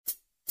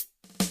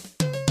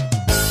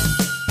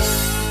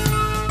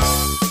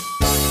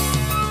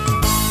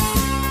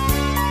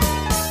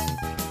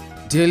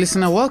Dear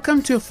listener,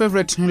 welcome to your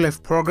favorite New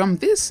Life program.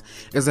 This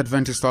is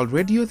Adventist World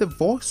Radio, the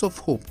voice of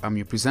hope. I'm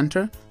your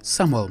presenter,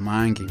 Samuel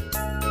Mangi.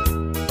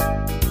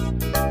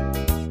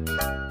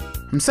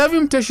 Msavi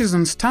Mtesh is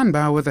on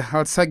standby with the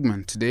health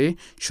segment. Today,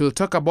 she'll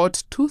talk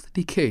about tooth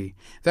decay.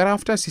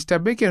 Thereafter, Sister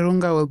Becky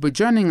Runga will be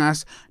joining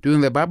us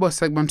during the Bible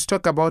segment to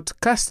talk about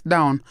cast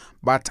down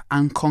but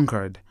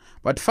unconquered.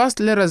 But first,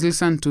 let us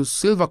listen to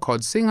Silver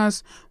Chord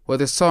Singers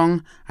with the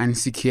song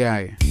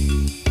Ansikiae.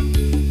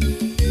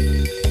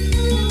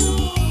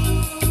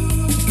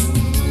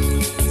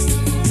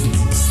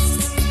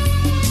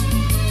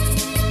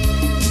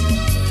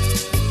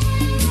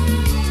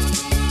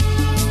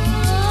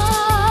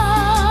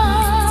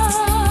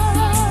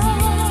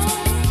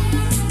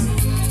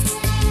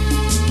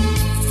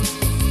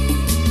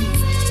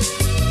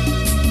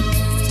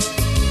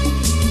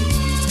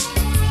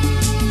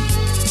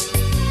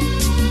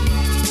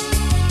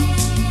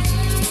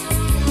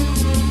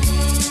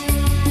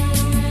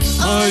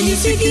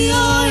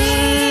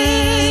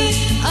 Anisikiae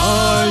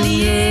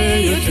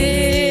aliye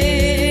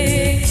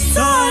yote,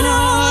 sana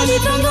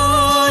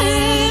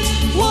litangae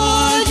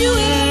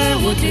wajue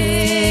wote,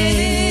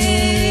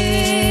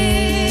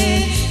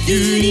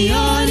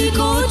 duniani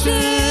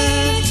kote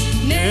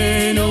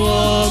neno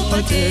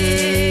wapate,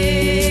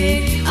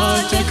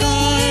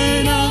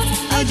 atakaye na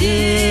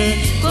aje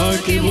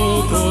kwake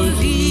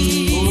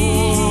Mwokozi,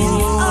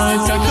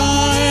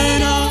 atakaye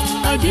na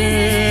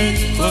aje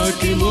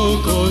kwake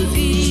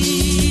Mwokozi.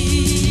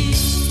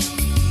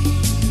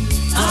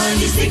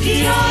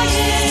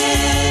 Anisikiae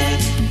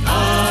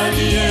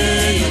aliye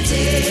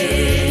yote,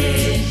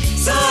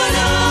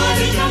 sana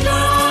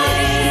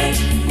litangae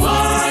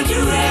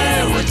wajue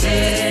wote,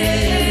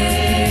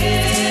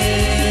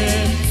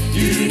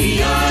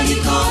 duniani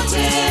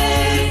kote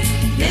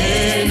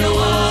neno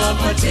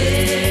wapate,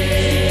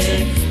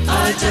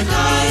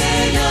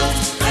 atakaye na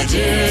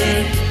aje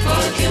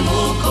kwake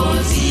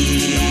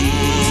Mwokozi,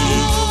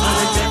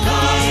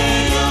 atakaye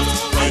na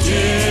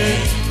aje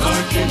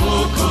kwake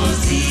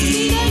Mwokozi.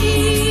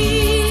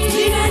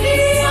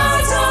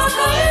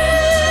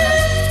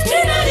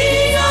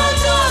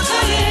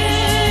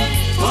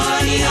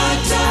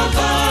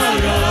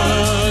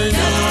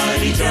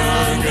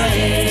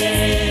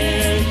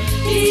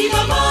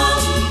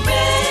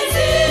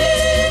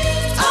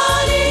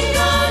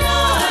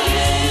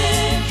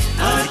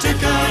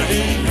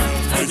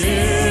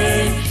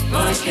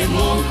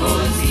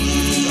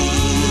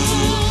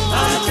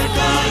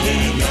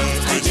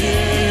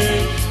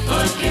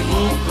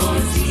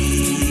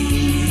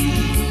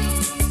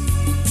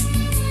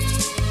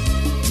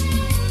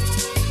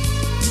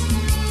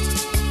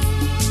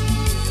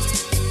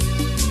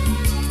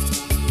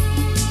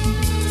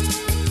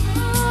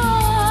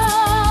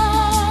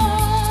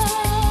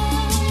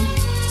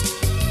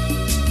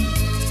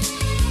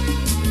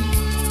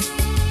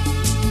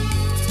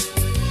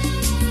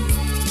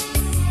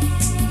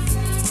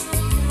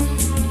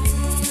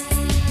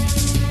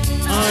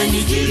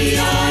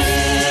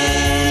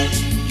 Nikiliae,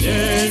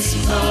 Yesu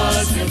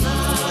asema,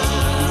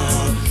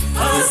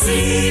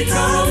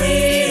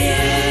 asikawie,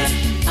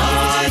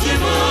 aje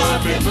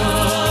mapema.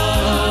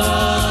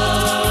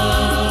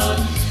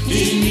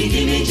 Mimi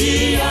ndimi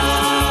njia,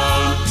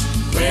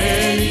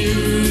 kweli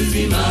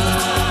uzima,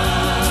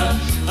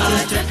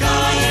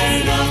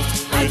 atakaye na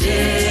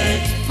aje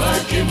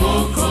kwake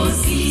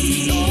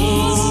Mwokozi,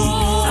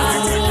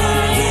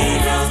 atakaye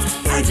na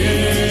aje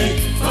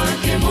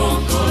kwake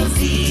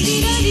Mwokozi.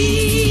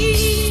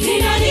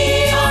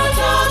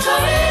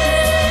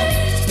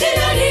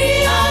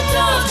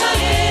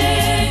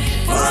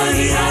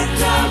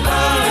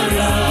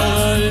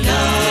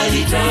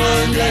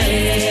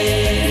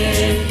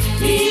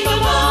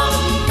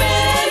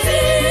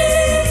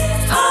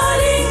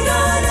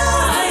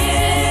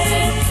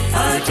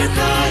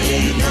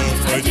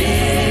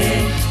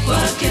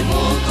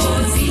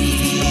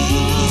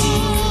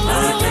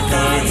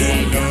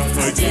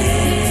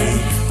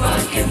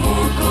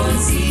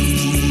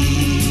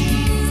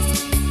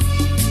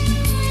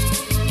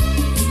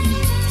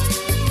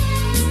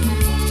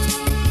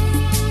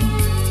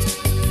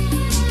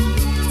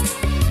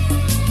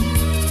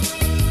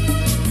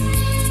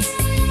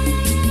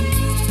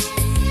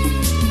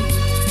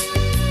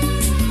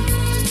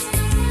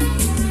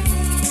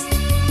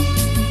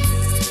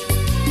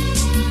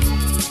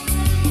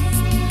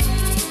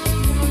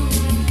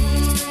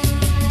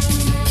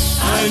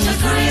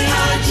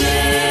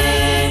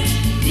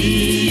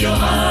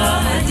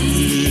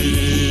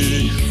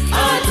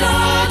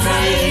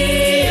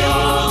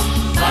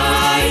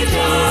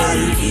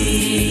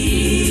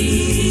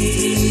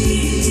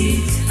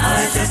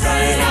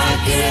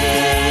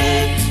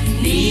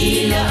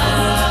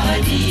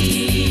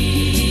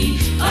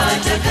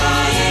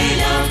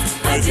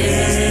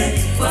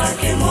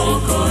 Kwake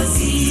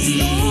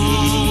Mwokozi,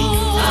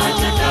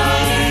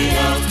 atakaye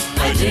na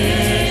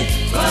aje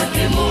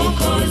kwake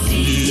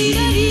Mwokozi.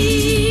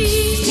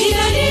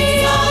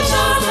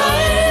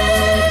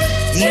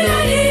 Ni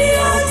nani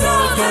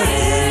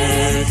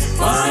atakaye,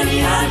 kwani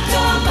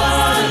hata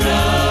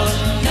bara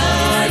na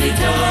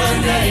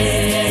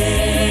litangae.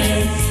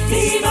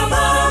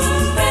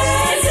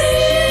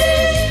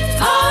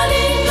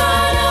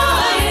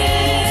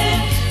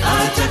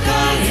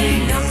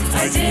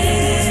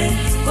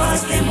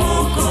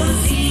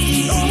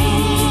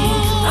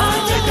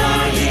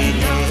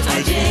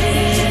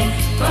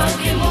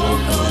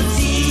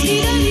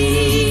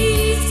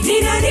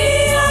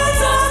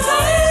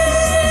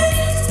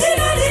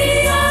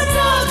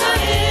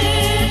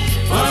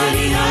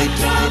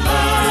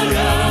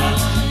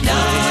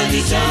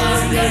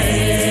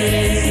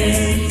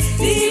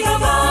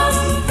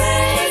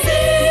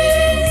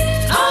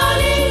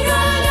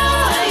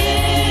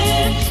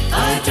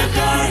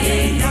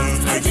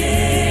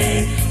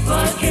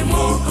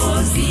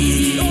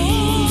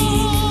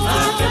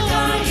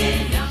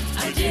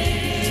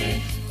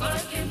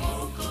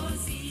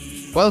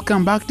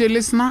 Welcome back, dear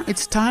listener.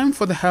 It's time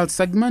for the health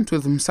segment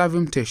with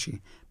Msavi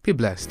Mteshi. Be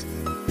blessed.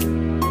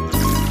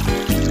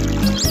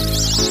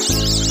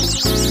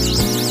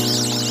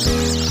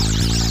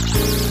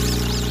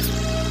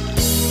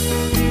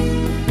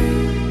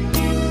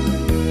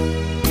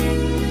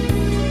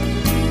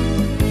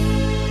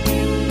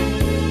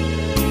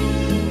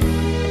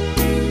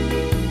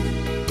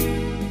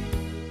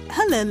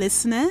 Hello,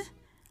 listener.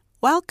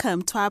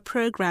 Welcome to our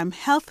program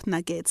Health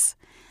Nuggets.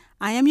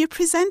 I am your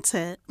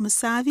presenter,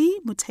 Msavi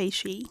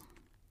Mteshi.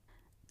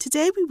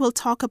 Today we will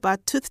talk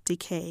about tooth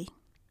decay.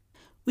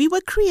 We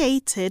were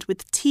created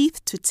with teeth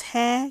to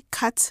tear,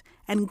 cut,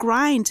 and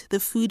grind the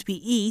food we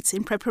eat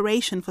in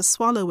preparation for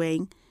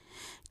swallowing.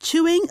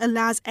 Chewing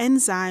allows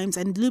enzymes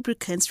and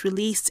lubricants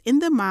released in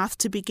the mouth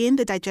to begin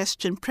the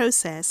digestion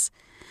process.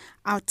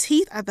 Our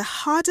teeth are the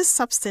hardest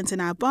substance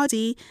in our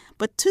body,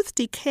 but tooth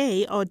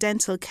decay or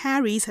dental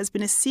caries has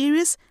been a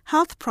serious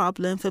health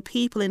problem for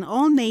people in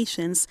all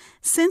nations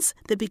since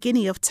the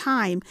beginning of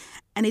time,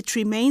 and it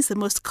remains the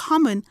most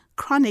common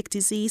chronic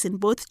disease in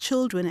both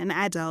children and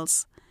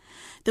adults.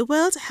 The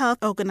World Health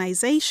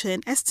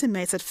Organization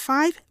estimates that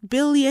 5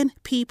 billion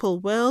people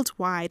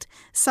worldwide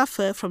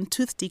suffer from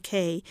tooth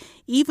decay,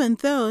 even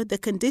though the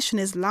condition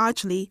is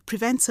largely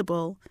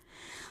preventable.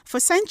 For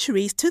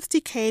centuries, tooth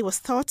decay was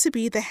thought to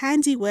be the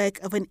handiwork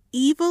of an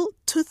evil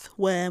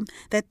toothworm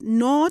that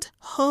gnawed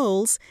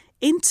holes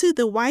into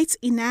the white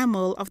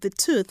enamel of the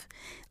tooth,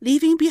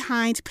 leaving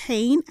behind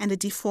pain and a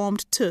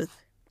deformed tooth.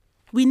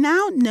 We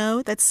now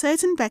know that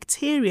certain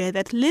bacteria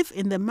that live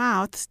in the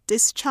mouth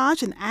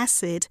discharge an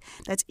acid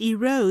that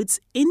erodes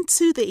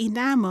into the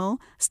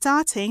enamel,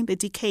 starting the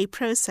decay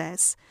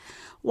process.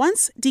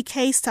 Once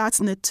decay starts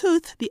in the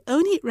tooth, the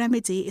only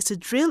remedy is to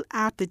drill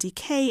out the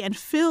decay and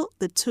fill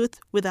the tooth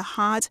with a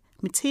hard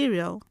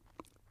material.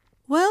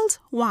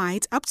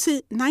 Worldwide, up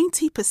to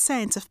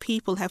 90% of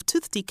people have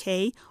tooth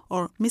decay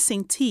or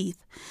missing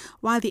teeth.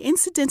 While the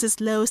incidence is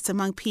lowest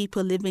among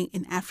people living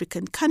in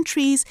African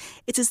countries,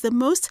 it is the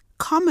most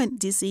common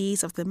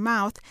disease of the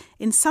mouth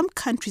in some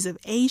countries of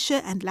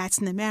Asia and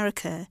Latin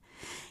America.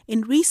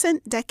 In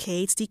recent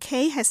decades,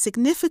 decay has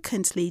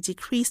significantly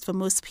decreased for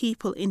most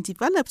people in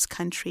developed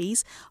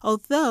countries,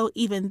 although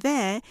even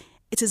there,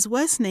 it is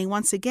worsening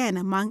once again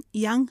among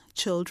young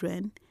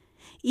children.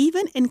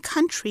 Even in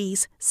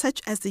countries such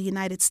as the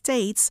United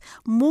States,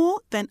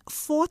 more than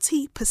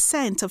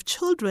 40% of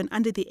children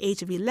under the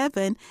age of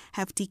 11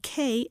 have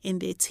decay in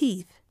their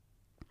teeth.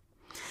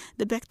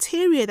 The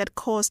bacteria that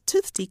cause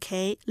tooth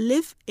decay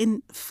live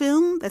in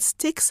film that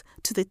sticks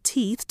to the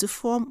teeth to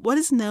form what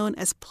is known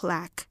as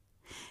plaque.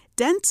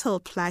 Dental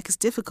plaque is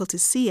difficult to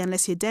see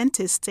unless your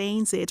dentist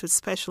stains it with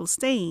special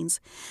stains.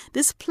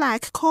 This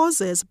plaque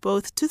causes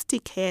both tooth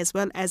decay as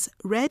well as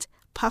red,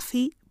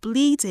 puffy,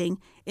 bleeding,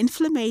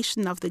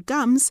 inflammation of the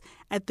gums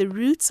at the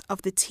roots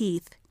of the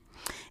teeth.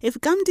 If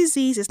gum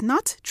disease is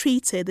not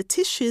treated, the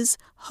tissues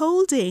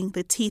holding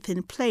the teeth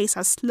in place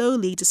are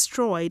slowly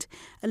destroyed,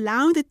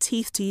 allowing the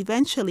teeth to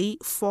eventually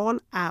fall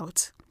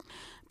out.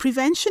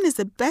 Prevention is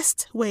the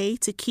best way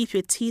to keep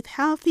your teeth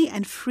healthy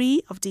and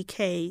free of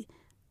decay.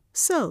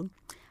 So,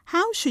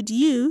 how should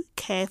you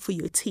care for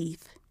your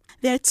teeth?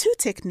 There are 2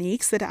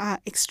 techniques that are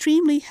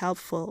extremely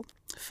helpful.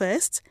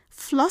 First,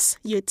 floss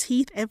your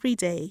teeth every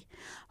day.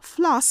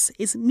 Floss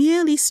is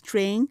merely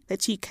string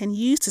that you can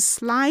use to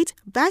slide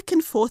back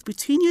and forth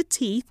between your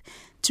teeth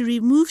to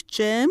remove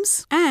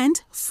germs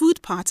and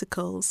food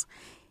particles.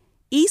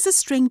 Ease the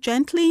string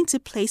gently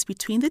into place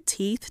between the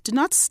teeth. Do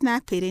not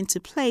snap it into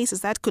place as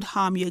that could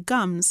harm your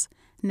gums.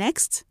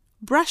 Next,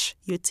 brush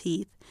your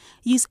teeth.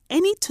 Use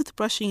any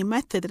toothbrushing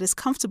method that is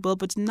comfortable,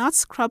 but do not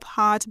scrub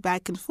hard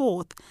back and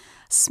forth.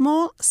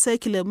 Small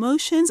circular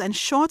motions and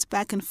short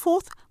back and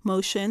forth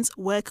motions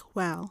work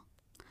well.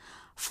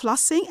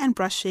 Flossing and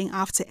brushing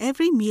after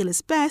every meal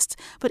is best,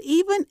 but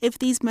even if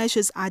these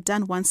measures are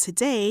done once a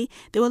day,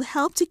 they will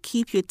help to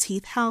keep your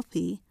teeth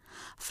healthy.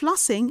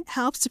 Flossing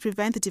helps to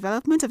prevent the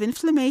development of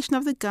inflammation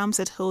of the gums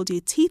that hold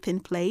your teeth in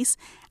place,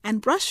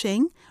 and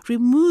brushing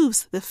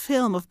removes the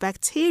film of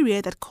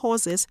bacteria that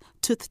causes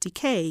tooth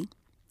decay.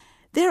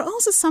 There are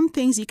also some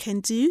things you can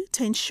do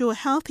to ensure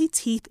healthy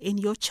teeth in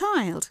your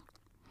child.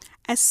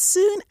 As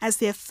soon as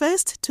their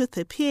first tooth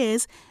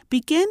appears,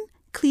 begin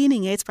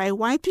cleaning it by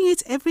wiping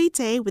it every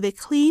day with a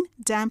clean,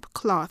 damp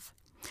cloth.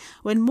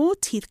 When more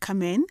teeth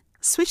come in,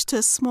 switch to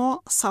a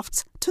small,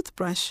 soft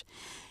toothbrush.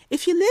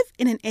 If you live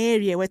in an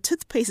area where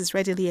toothpaste is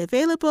readily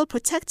available,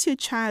 protect your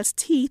child's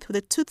teeth with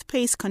a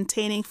toothpaste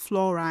containing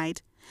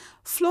fluoride.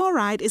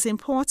 Fluoride is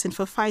important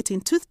for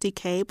fighting tooth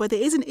decay, but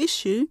there is an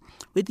issue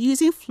with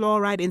using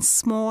fluoride in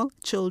small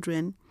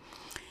children.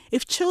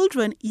 If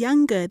children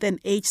younger than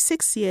age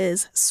 6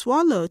 years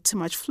swallow too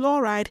much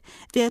fluoride,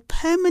 their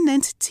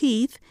permanent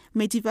teeth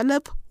may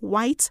develop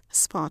white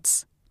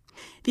spots.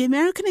 The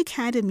American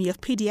Academy of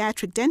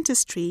Pediatric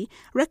Dentistry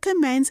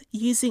recommends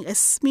using a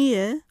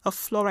smear of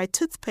fluoride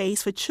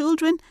toothpaste for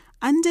children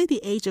under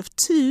the age of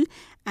 2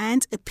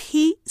 and a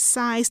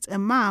pea-sized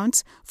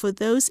amount for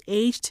those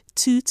aged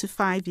 2 to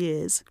 5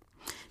 years.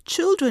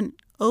 Children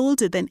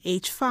older than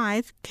age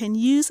 5 can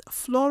use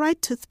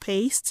fluoride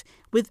toothpaste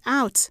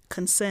without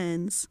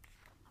concerns.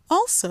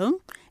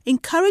 Also,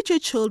 encourage your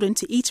children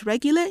to eat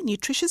regular,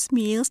 nutritious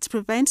meals to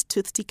prevent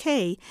tooth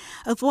decay.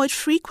 Avoid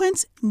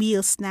frequent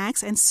meal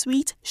snacks and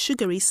sweet,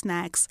 sugary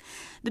snacks.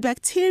 The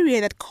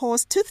bacteria that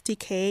cause tooth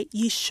decay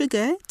use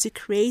sugar to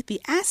create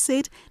the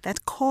acid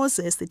that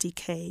causes the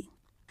decay.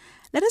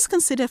 Let us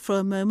consider for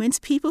a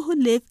moment people who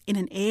live in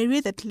an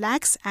area that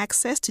lacks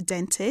access to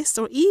dentists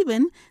or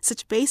even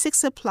such basic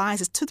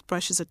supplies as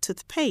toothbrushes or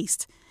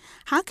toothpaste.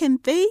 How can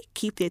they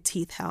keep their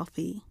teeth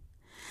healthy?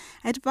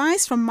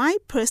 Advice from my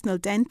personal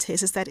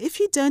dentist is that if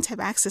you don't have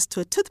access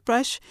to a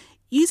toothbrush,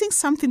 using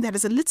something that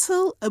has a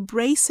little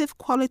abrasive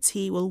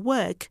quality will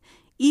work,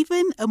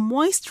 even a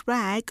moist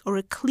rag or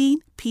a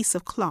clean piece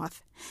of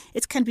cloth.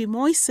 It can be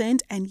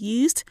moistened and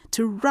used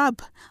to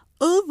rub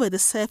over the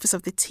surface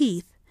of the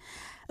teeth.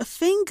 A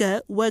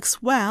finger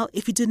works well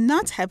if you do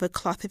not have a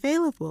cloth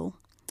available.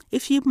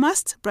 If you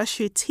must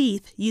brush your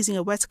teeth using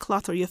a wet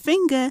cloth or your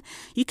finger,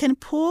 you can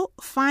pour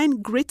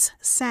fine grit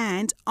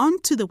sand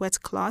onto the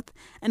wet cloth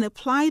and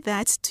apply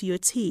that to your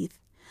teeth.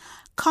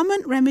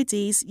 Common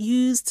remedies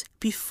used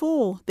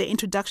before the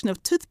introduction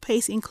of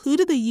toothpaste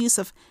included the use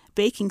of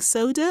baking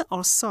soda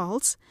or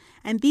salt,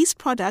 and these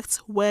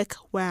products work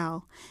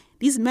well.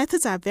 These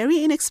methods are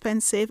very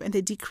inexpensive and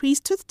they decrease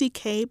tooth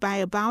decay by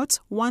about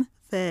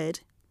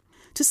 1/3.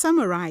 To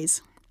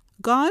summarize,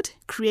 God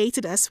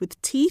created us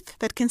with teeth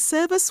that can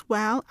serve us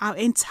well our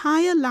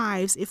entire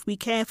lives if we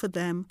care for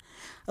them.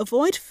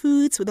 Avoid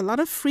foods with a lot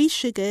of free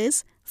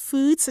sugars,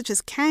 foods such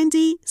as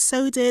candy,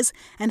 sodas,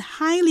 and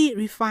highly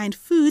refined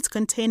foods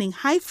containing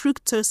high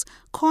fructose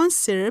corn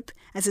syrup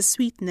as a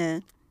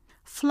sweetener.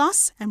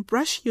 Floss and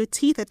brush your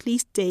teeth at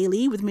least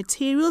daily with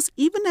materials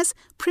even as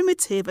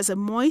primitive as a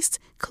moist,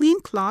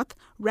 clean cloth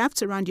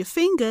wrapped around your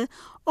finger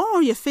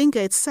or your finger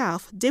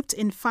itself dipped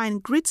in fine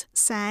grit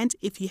sand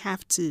if you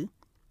have to.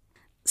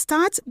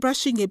 Start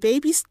brushing your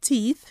baby's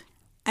teeth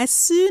as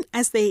soon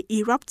as they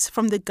erupt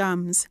from the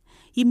gums.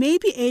 You may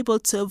be able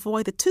to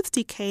avoid the tooth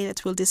decay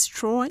that will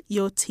destroy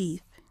your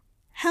teeth.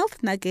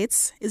 Health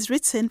Nuggets is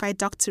written by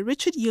Dr.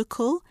 Richard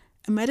Uckel,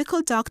 a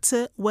medical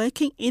doctor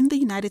working in the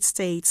United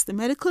States. The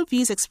medical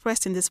views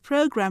expressed in this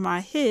program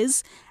are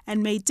his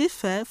and may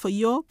differ for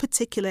your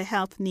particular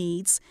health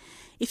needs.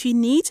 If you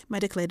need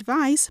medical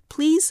advice,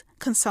 please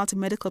consult a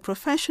medical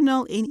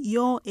professional in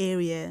your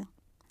area.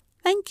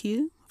 Thank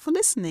you for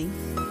listening.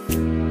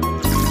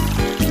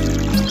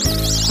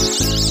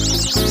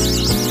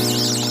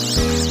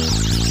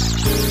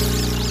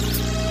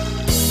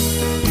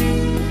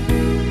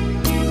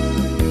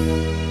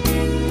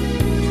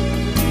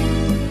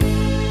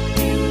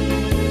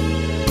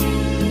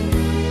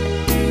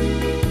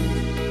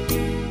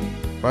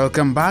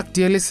 Welcome back,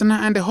 dear listener,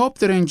 and I hope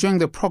that you're enjoying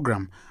the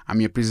program. I'm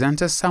your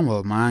presenter,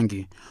 Samuel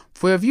Maangi.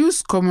 For your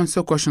views, comments,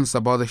 or questions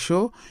about the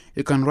show,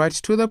 you can write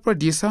to the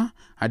producer,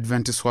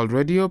 Adventist World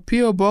Radio,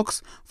 P.O.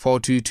 Box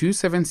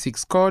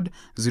 42276, code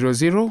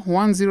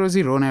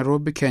 00100,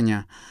 Nairobi,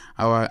 Kenya.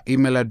 Our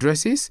email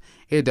address is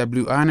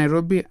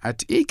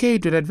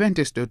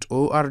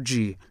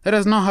awrnairobi@ek.adventist.org. Let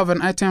us now have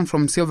an item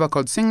from Silver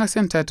Chord Singers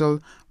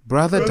entitled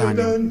Brother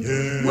Daniel.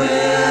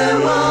 Where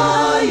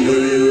were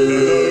you?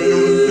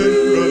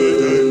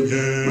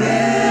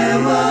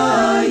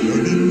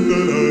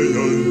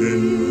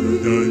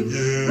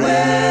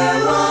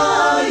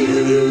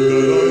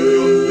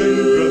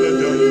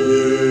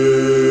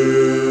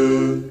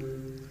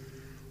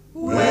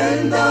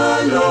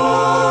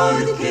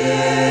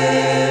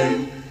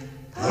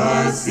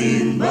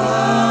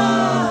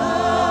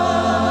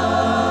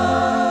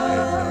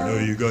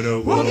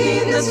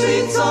 Walking the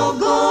streets of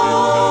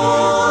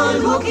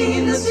gold, walking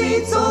in the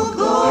streets of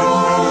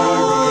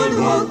gold,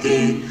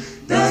 walking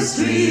the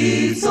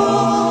streets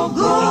of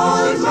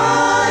gold,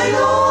 my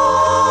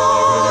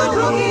Lord.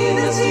 Walking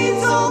the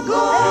streets of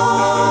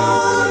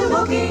gold,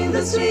 walking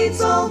the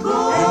streets of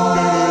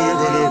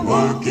gold,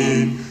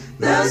 walking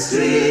the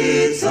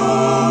streets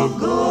of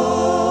gold.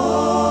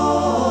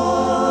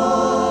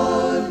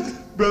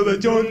 Brother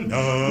John,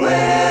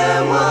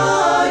 where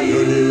were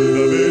you?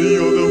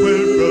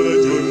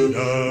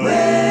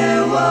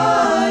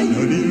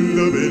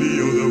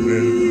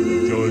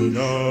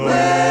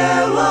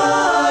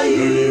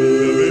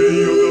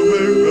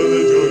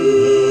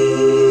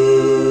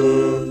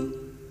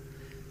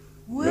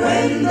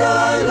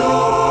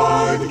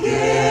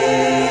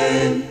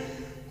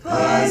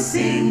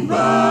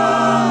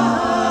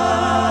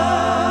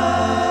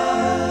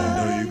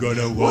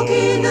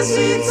 Walking the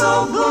streets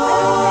of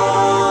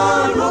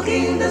gold,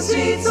 walking the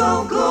streets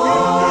of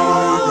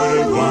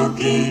gold,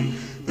 walking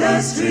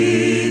the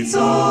streets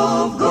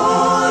of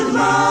gold,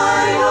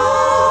 my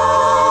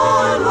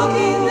Lord.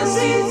 Walking the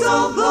streets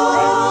of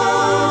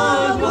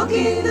gold,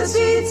 walking the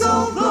streets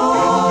of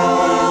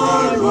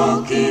gold,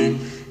 walking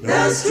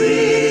the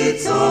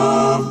streets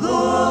of gold.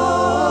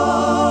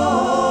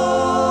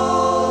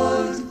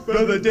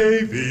 Brother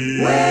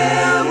Davy,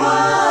 where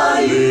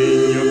were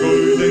you? Your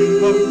golden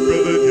cup,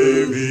 Brother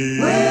Davy.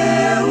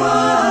 Where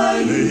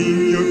were you?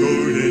 Your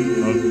golden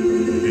cup,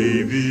 Brother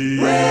Davy.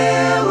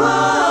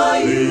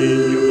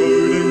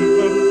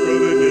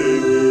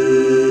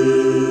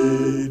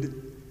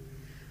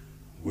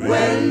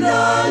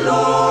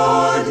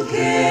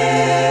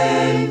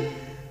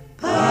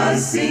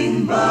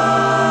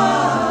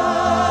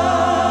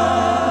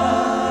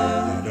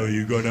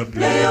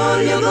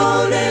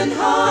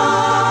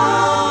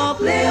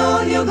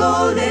 your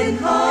golden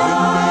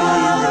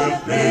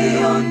harp,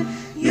 play on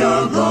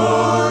your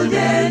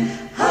golden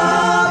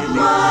harp,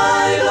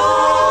 my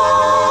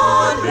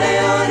Lord. Play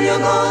on your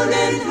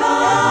golden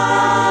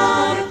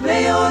harp,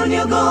 play on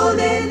your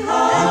golden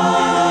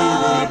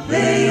harp,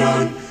 play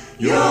on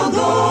your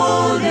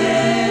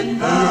golden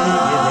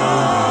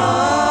harp,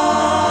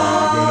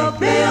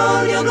 play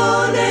on your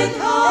golden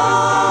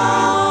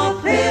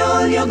harp, play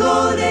on your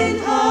golden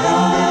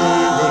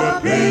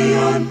harp, play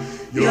on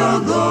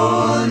your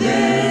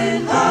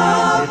golden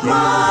harp,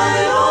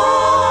 my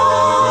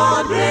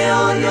Lord. Play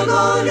on your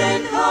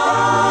golden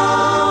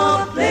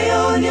harp, play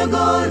on your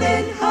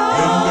golden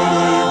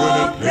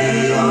harp,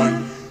 play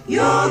on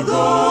your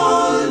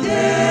golden.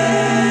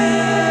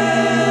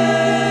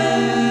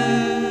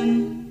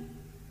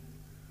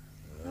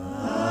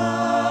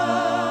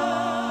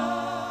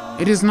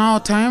 It is now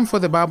time for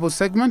the Bible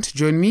segment.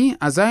 Join me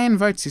as I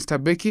invite Sister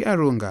Becky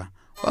Arunga.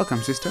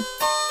 Welcome, sister.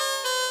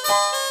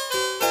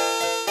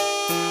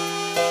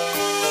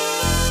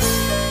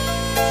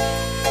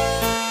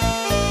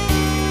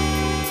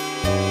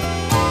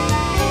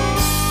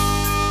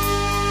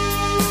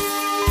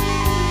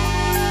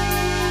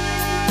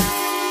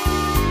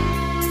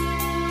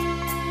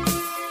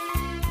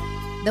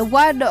 The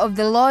word of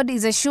the Lord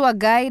is a sure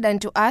guide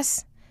unto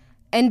us,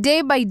 and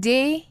day by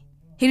day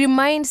he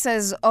reminds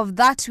us of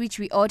that which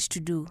we ought to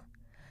do.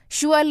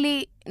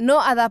 Surely no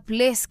other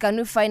place can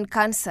we find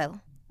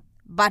counsel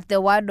but the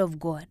word of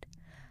God.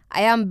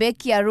 I am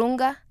Becky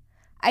Arunga.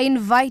 I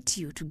invite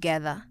you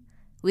together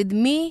with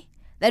me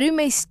that we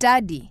may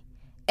study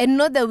and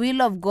know the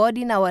will of God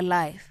in our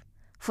life.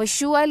 For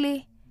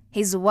surely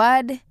his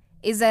word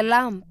is a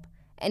lamp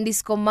and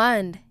his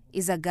command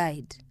is a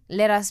guide.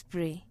 Let us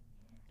pray.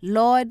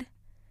 Lord,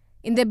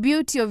 in the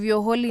beauty of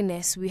your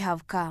holiness we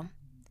have come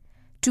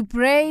to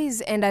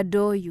praise and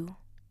adore you.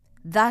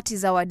 That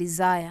is our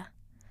desire.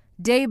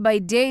 Day by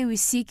day we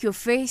seek your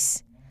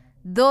face,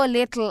 though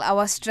little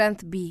our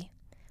strength be.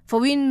 For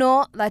we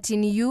know that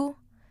in you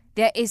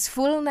there is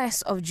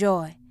fullness of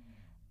joy,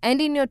 and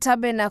in your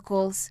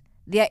tabernacles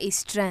there is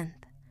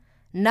strength.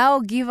 Now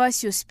give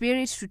us your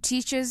Spirit to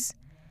teach us,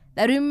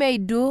 that we may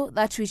do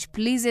that which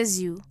pleases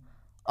you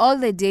all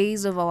the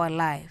days of our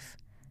life.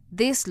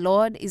 This,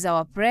 Lord, is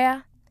our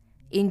prayer.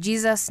 In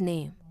Jesus'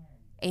 name,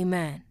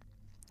 amen.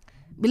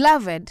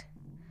 Beloved,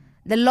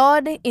 the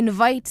Lord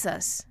invites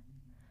us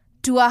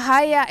to a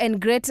higher and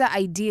greater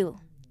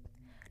ideal,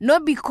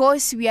 not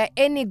because we are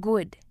any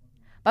good,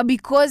 but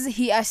because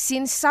he has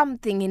seen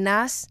something in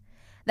us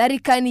that he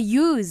can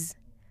use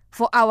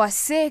for our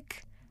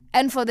sake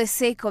and for the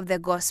sake of the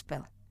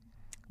gospel.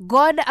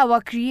 God,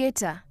 our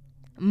Creator,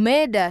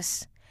 made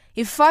us.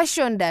 He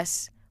fashioned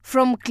us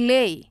from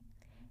clay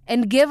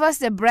and gave us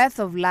the breath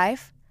of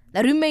life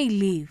that we may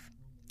live.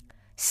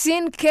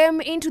 Sin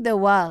came into the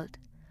world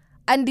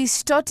and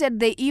distorted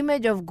the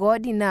image of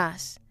God in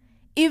us.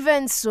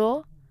 Even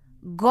so,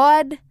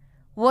 God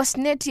was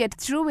not yet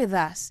through with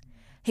us.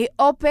 He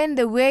opened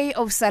the way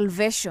of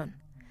salvation,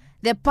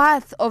 the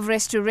path of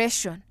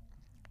restoration.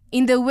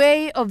 In the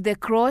way of the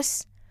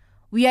cross,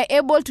 we are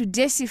able to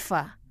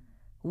decipher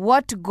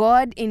what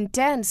God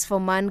intends for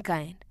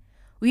mankind.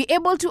 We are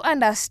able to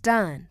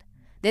understand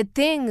the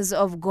things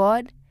of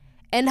God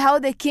and how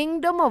the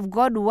kingdom of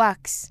God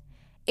works,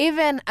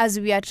 even as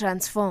we are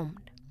transformed.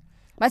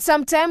 But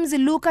sometimes we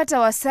look at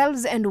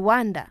ourselves and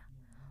wonder,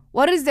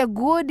 what is the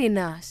good in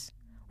us?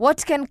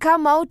 What can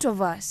come out of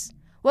us?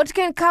 What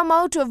can come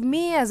out of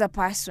me as a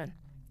person?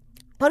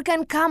 What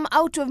can come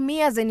out of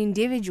me as an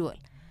individual?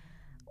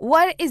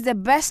 What is the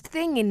best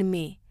thing in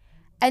me?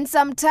 And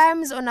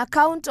sometimes on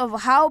account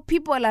of how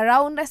people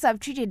around us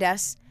have treated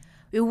us,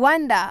 we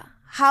wonder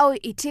how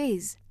it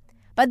is.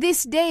 But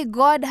this day,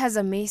 God has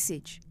a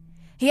message.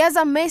 He has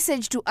a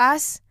message to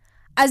us,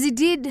 as he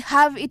did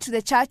have it to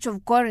the church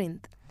of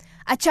Corinth,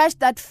 a church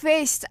that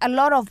faced a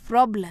lot of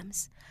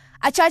problems,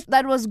 a church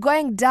that was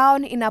going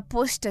down in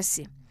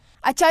apostasy,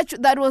 a church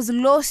that was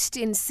lost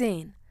in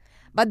sin.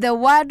 But the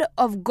word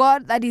of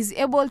God that is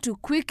able to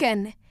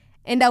quicken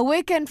and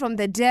awaken from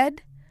the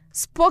dead,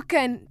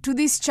 spoken to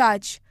this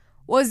church,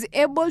 was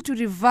able to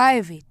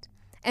revive it.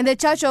 And the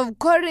church of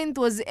Corinth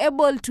was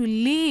able to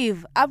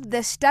live up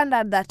the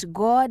standard that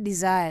God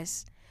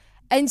desires.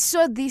 And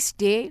so this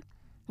day,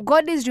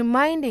 God is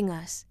reminding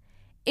us,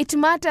 it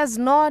matters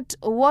not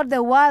what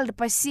the world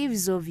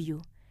perceives of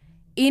you.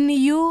 In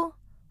you,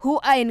 who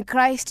are in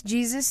Christ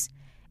Jesus,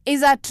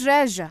 is a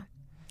treasure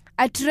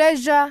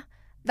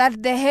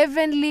that the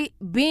heavenly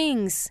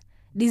beings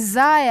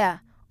desire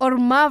or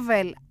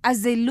marvel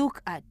as they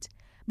look at,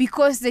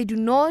 because they do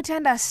not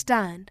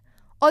understand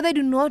or they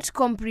do not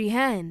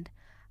comprehend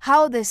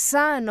how the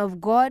Son of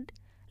God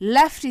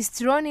left his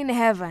throne in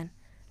heaven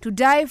to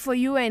die for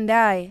you and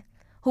I,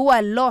 who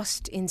are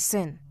lost in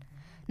sin.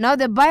 Now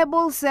the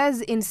Bible says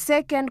in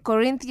 2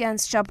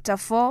 Corinthians chapter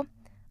 4,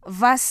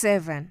 verse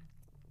 7,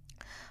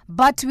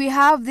 "But we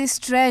have this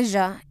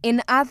treasure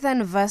in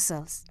earthen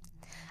vessels,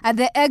 that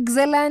the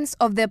excellence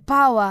of the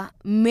power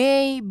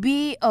may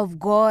be of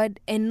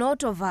God and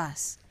not of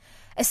us."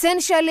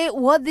 Essentially,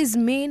 what this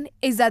means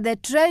is that the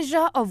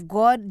treasure of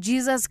God,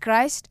 Jesus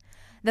Christ,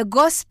 the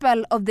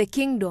gospel of the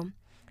kingdom,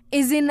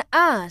 is in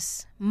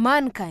us,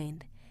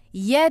 mankind.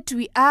 Yet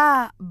we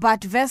are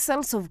but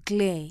vessels of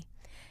clay.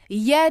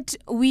 Yet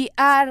we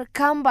are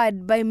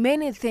cumbered by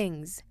many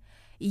things.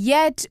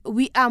 Yet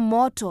we are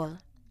mortal.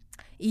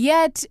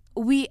 Yet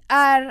we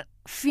are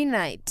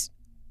finite.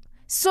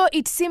 So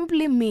it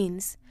simply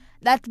means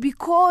that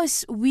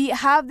because we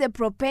have the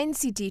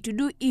propensity to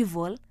do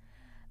evil,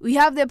 we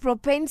have the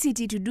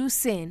propensity to do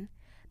sin,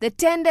 the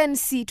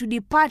tendency to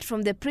depart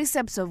from the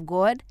precepts of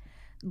God,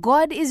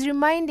 God is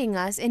reminding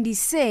us and is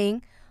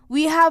saying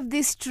we have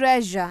this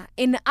treasure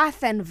in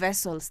earthen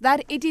vessels,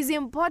 that it is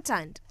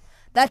important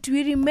that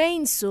we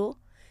remain so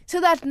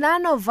that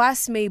none of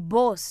us may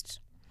boast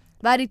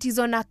that it is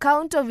on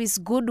account of his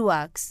good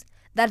works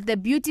that the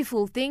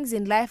beautiful things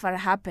in life are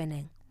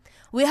happening.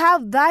 We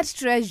have that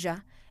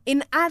treasure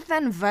in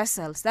earthen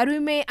vessels that we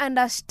may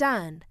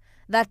understand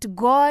that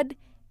God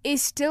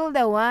is still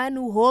the one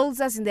who holds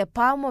us in the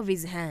palm of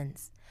his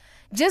hands.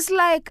 Just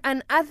like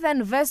an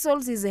earthen vessel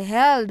is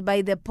held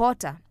by the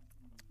potter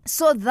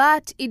so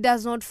that it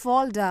does not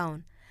fall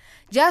down.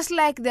 Just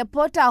like the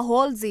potter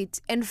holds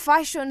it and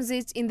fashions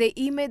it in the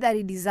image that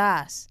he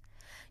desires.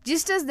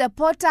 Just as the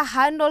potter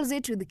handles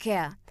it with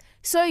care,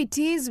 so it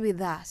is with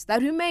us,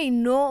 that we may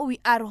know we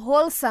are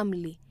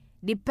wholesomely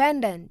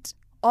dependent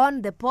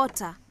on the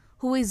potter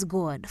who is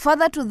God.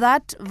 Further to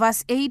that,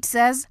 verse 8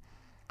 says,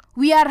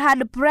 we are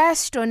hard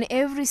pressed on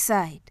every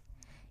side,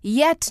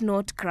 yet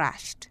not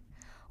crushed.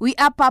 We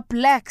are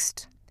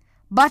perplexed,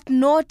 but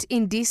not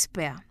in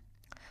despair.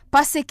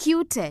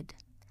 Persecuted,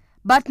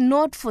 but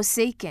not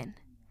forsaken.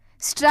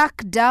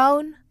 Struck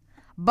down,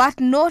 but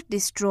not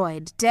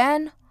destroyed.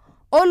 10.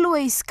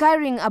 Always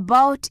carrying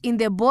about in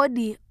the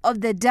body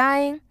of the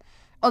dying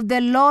of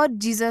the Lord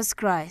Jesus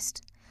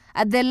Christ,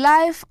 and the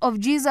life of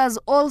Jesus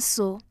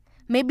also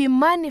may be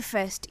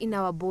manifest in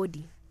our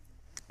body.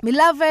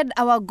 Beloved,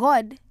 our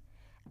God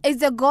is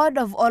the God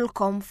of all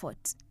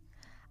comfort.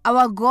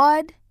 Our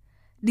God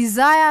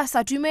desires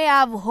that we may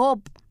have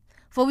hope,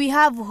 for we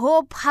have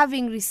hope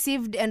having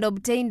received and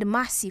obtained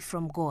mercy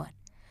from God.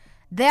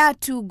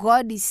 Thereto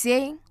God is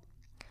saying,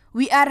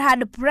 we are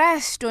hard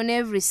pressed on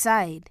every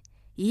side,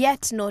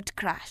 yet not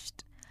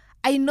crushed.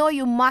 I know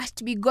you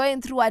must be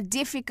going through a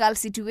difficult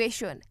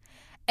situation,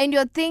 and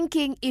you're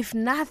thinking if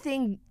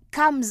nothing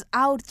comes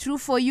out through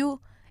for you,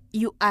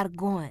 you are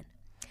gone.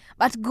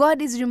 But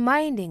God is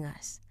reminding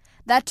us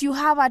that you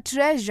have a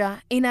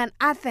treasure in an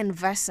earthen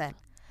vessel.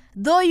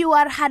 Though you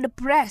are hard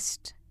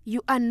pressed,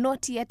 you are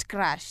not yet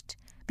crushed,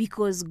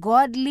 because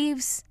God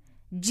lives,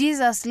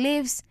 Jesus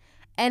lives,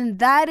 and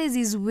that is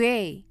his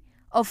way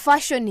of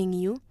fashioning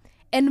you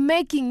and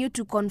making you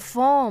to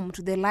conform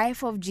to the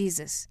life of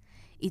Jesus.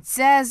 It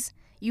says,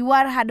 you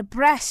are hard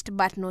pressed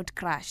but not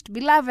crushed.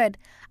 Beloved,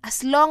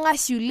 as long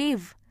as you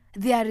live,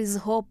 there is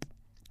hope.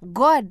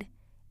 God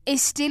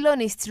is still on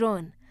his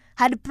throne.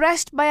 Hard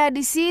pressed by a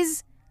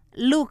disease,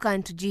 look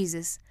unto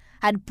Jesus.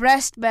 Hard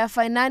pressed by a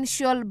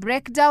financial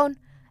breakdown,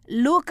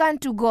 look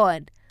unto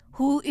God,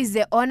 who is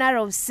the owner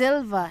of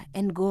silver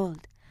and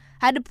gold.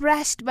 Hard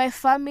pressed by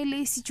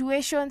family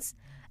situations,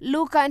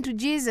 look unto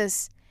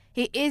Jesus.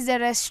 He is the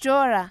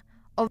restorer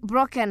of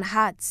broken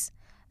hearts.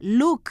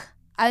 Look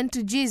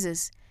unto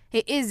Jesus.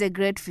 He is a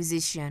great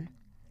physician.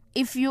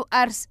 If you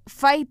are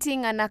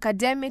fighting an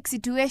academic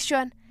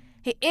situation,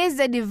 he is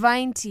the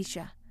divine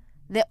teacher,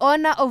 the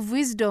owner of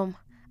wisdom,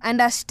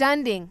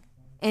 understanding,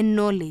 and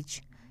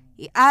knowledge.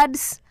 He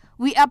adds,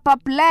 we are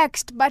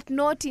perplexed but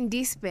not in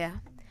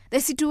despair. The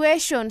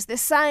situations, the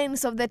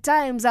signs of the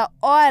times are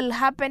all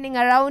happening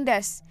around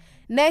us.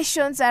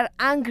 Nations are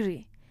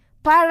angry.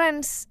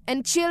 Parents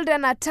and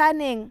children are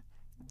turning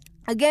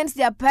against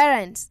their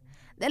parents.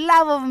 The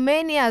love of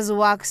many has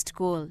waxed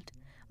cold.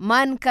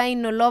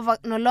 Mankind no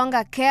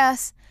longer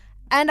cares,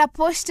 and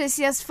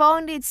apostasy has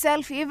found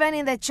itself even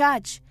in the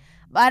church.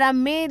 But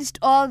amidst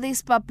all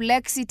this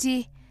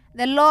perplexity,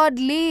 the Lord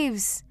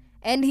lives,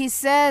 and he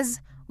says,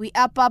 we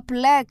are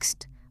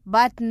perplexed,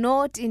 but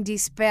not in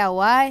despair.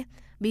 Why?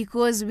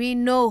 Because we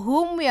know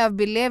whom we have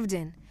believed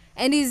in,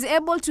 and he is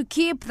able to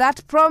keep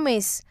that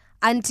promise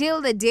until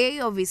the day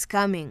of his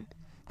coming.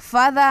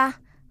 Further,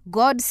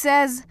 God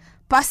says,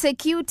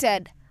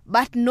 persecuted,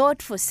 but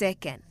not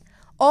forsaken.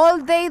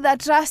 All they that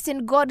trust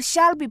in God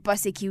shall be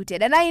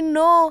persecuted. And I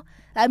know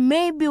that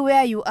maybe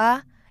where you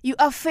are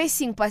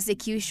facing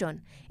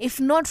persecution. If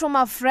not from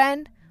a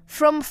friend,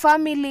 from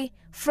family,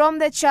 from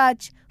the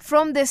church,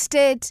 from the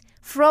state,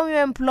 from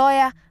your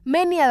employer,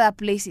 many other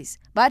places.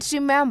 But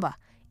remember,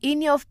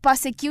 in your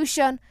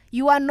persecution,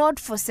 you are not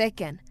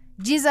forsaken.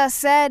 Jesus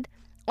said,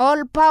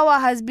 all power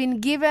has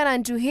been given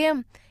unto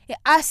him. He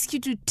asks you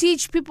to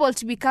teach people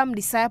to become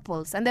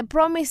disciples. And the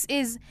promise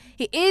is,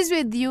 he is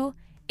with you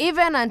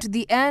even unto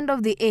the end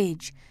of the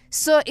age.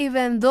 So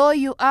even though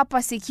you are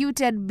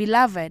persecuted,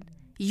 beloved,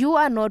 you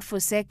are not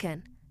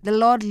forsaken. The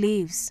Lord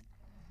lives.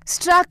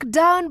 Struck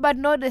down but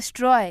not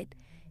destroyed.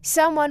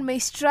 Someone may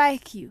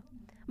strike you,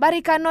 but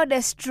he cannot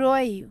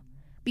destroy you,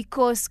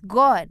 because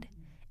God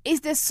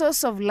is the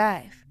source of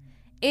life.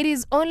 It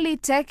is only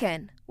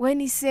taken when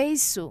he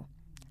says so.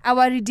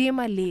 Our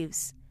Redeemer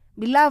lives.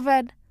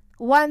 Beloved,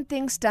 one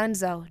thing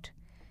stands out.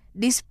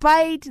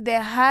 Despite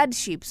the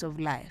hardships of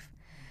life,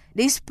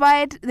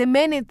 despite the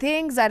many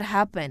things that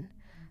happen,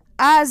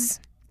 as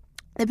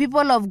the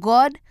people of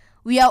God,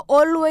 we are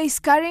always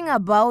carrying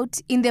about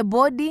in the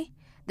body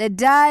the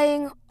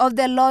dying of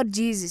the Lord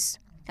Jesus,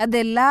 that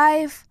the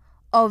life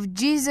of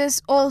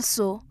Jesus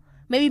also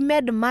may be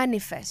made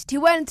manifest. He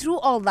went through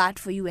all that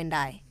for you and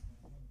I.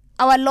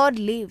 Our Lord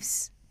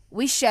lives.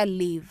 We shall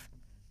live,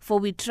 for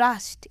we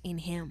trust in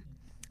him.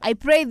 I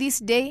pray this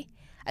day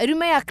that you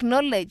may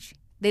acknowledge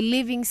the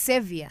living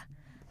Savior,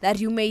 that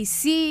you may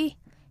see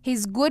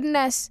his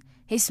goodness,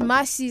 his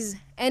mercies,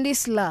 and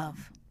his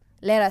love.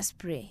 Let us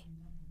pray.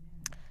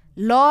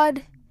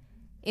 Lord,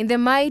 in the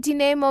mighty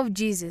name of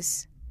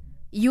Jesus,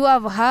 you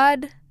have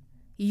heard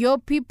your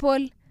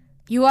people,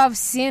 you have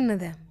seen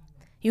them.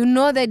 You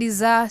know the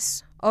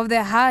desires of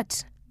the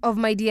heart of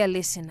my dear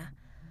listener.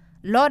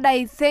 Lord,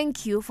 I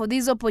thank you for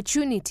this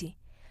opportunity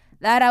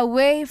that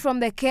away from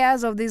the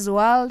cares of this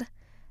world,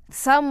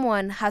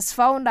 someone has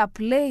found a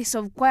place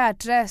of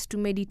quiet rest to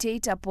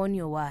meditate upon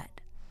your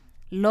word.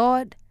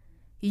 Lord,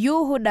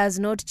 you who does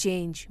not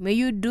change, may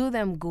you do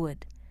them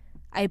good.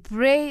 I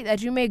pray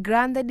that you may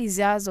grant the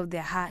desires of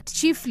their heart.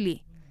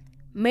 Chiefly,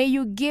 may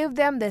you give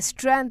them the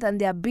strength and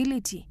the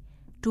ability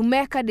to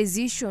make a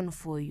decision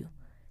for you,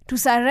 to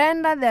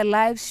surrender their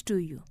lives to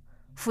you.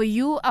 For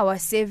you, our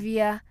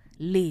Savior,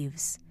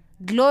 lives.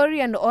 Glory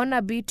and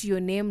honor be to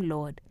your name,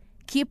 Lord.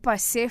 Keep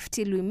us safe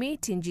till we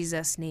meet in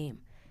Jesus' name.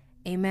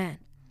 Amen.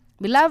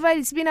 Beloved,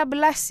 it's been a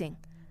blessing.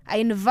 I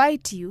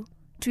invite you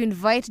to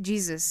invite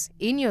Jesus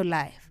in your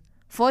life,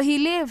 for he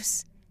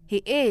lives. He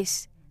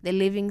is the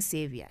living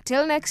Savior.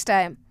 Till next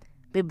time,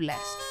 be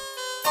blessed.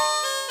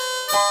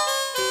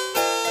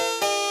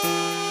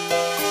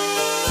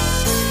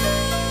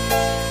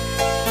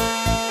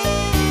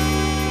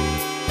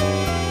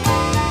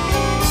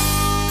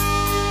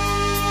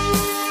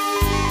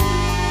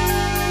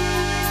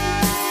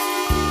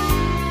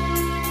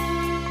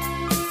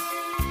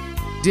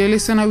 Dear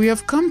listener, we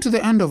have come to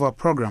the end of our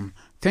program.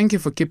 Thank you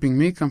for keeping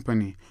me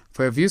company.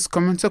 For your views,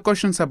 comments, or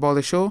questions about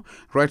the show,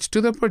 write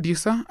to the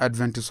producer,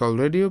 Adventist World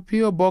Radio,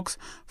 P.O. Box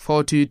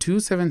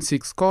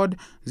 42276, code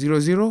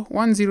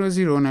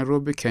 00100,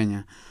 Nairobi,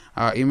 Kenya.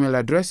 Our email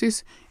address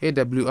is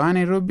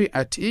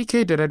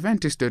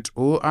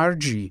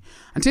awrnairobi@ek.adventist.org.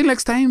 Until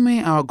next time,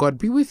 may our God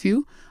be with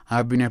you. I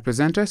have been your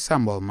presenter,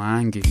 Samuel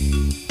Mangi.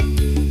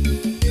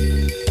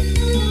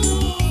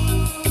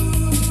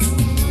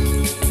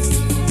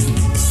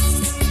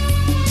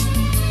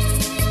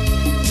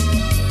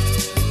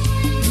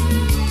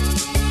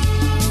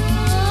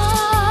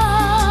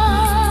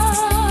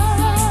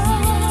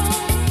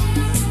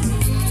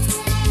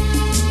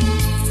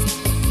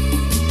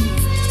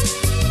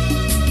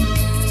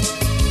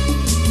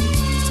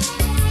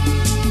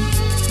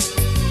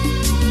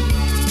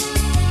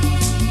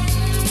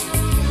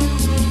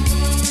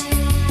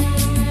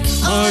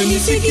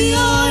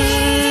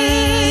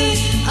 Anisikiaye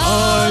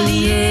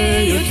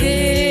aliye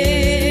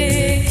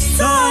yote,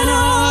 sana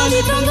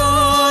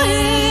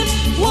litangaye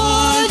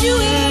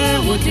wajue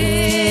wote,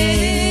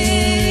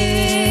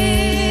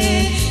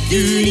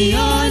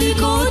 duniani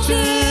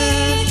kote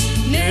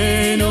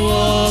neno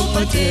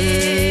wapate,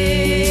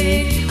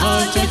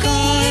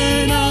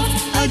 atakaye na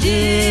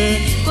aje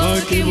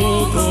kwake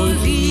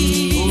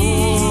Mwokozi,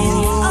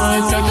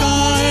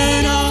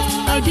 atakaye na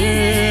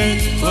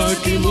aje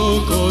kwake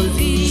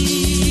Mwokozi.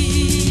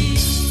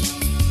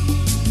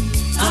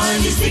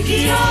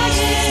 Anisikiaye